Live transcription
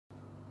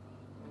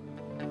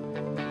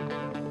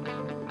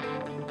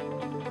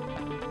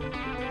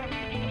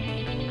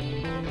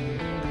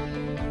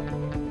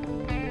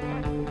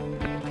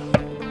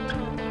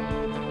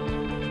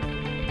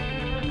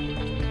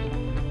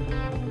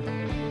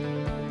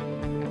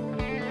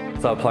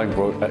Started playing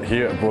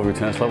here at Broadview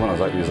Tennis Club when I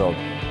was 8 years old.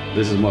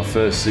 This is my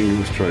first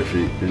singles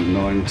trophy in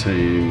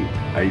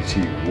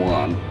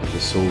 1981 at the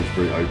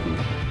Salisbury Open.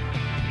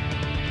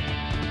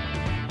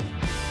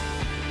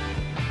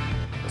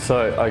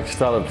 So I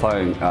started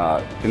playing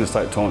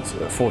interstate tournaments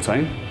at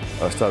 14.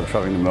 I started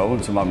travelling to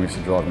Melbourne, so Mum used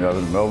to drive me over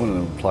to Melbourne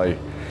and play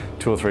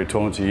 2 or 3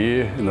 tournaments a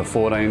year in the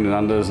 14 and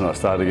unders, and I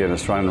started to get an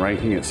Australian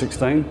ranking at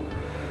 16.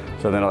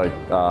 So then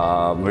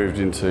I moved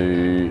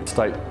into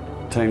state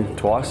team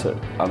twice at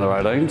under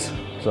 18s,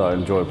 so I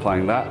enjoyed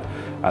playing that.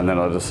 And then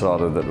I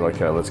decided that,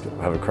 okay, let's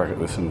have a crack at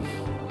this and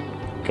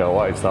go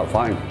away and start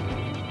playing.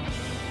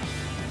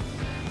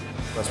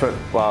 I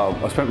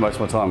spent most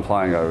of my time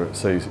playing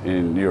overseas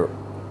in Europe.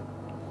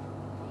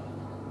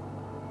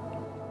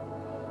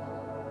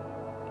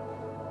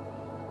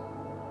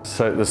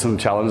 So there's some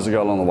challenges that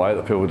go along the way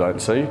that people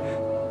don't see.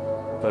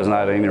 As an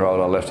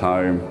 18-year-old, I left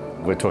home.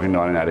 We're talking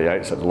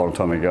 1988, so it's a long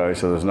time ago,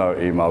 so there's no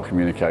email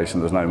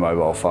communication, there's no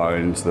mobile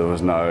phones, there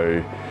was no,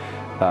 it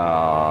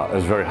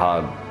was very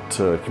hard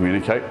to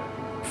communicate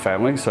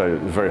family, so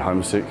it was very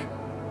homesick.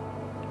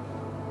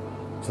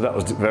 So that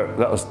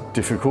was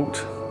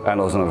difficult, and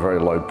I was on a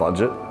very low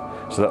budget,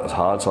 so that was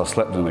hard, so I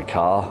slept in a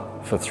car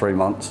for 3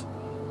 months.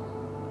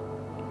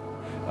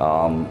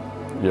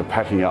 You're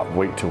packing up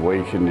week to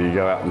week and you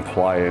go out and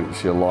play and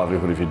it's your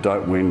livelihood. If you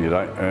don't win, you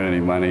don't earn any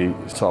money.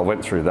 So I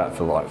went through that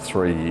for like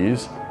 3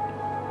 years.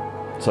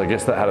 So I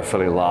guess that had a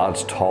fairly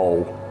large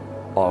toll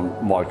on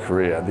my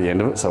career at the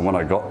end of it. So when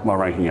I got my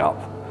ranking up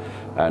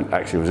and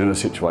actually was in a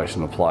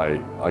situation to play,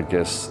 I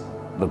guess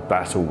the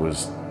battle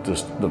was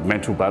just the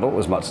mental battle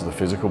as much as the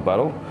physical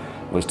battle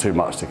was too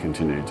much to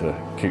continue to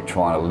keep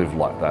trying to live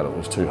like that. It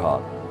was too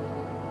hard.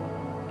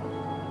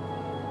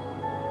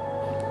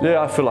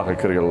 Yeah, I feel like I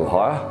could have got a little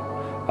higher.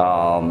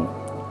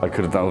 I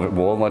could have done a little bit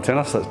more with my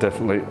tennis. That's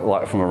definitely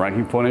like from a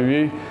ranking point of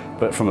view,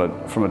 but from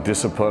a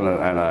discipline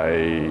and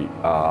a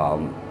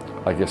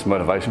I guess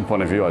motivation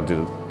point of view, I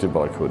did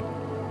what I could.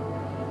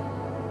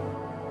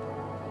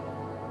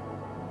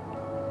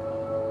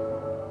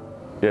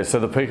 Yeah, so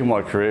the peak of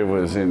my career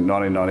was in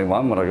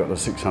 1991 when I got to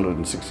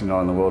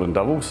 669 in the world in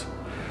doubles.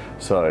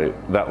 So it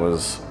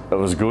was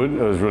good.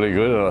 It was really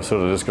good, and I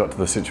sort of just got to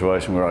the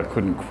situation where I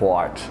couldn't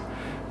quite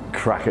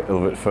crack it a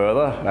little bit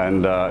further,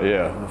 and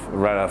yeah,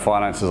 ran out of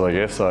finances, I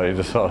guess, so I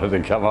decided to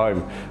come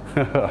home.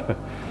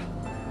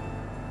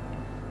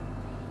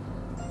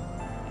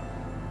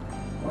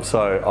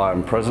 So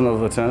I'm president of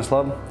the tennis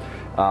club,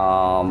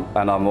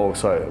 and I'm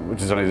also,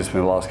 which has only just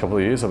been the last couple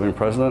of years, I've been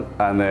president,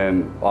 and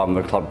then I'm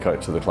the club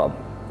coach of the club.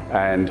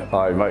 And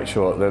I make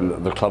sure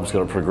then the club's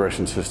got a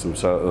progression system,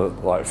 so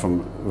like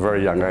from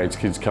very young age,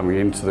 kids coming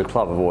into the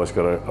club have always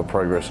got a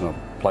progress and a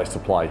place to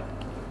play.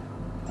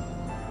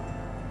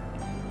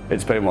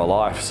 It's been my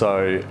life,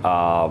 so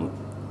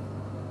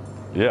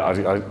yeah,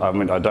 I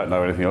mean, I don't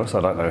know anything else,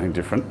 I don't know anything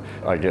different.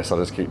 I guess I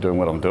just keep doing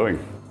what I'm doing.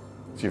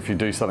 So if you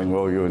do something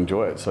well, you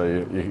enjoy it, so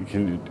you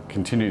can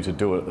continue to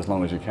do it as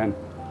long as you can.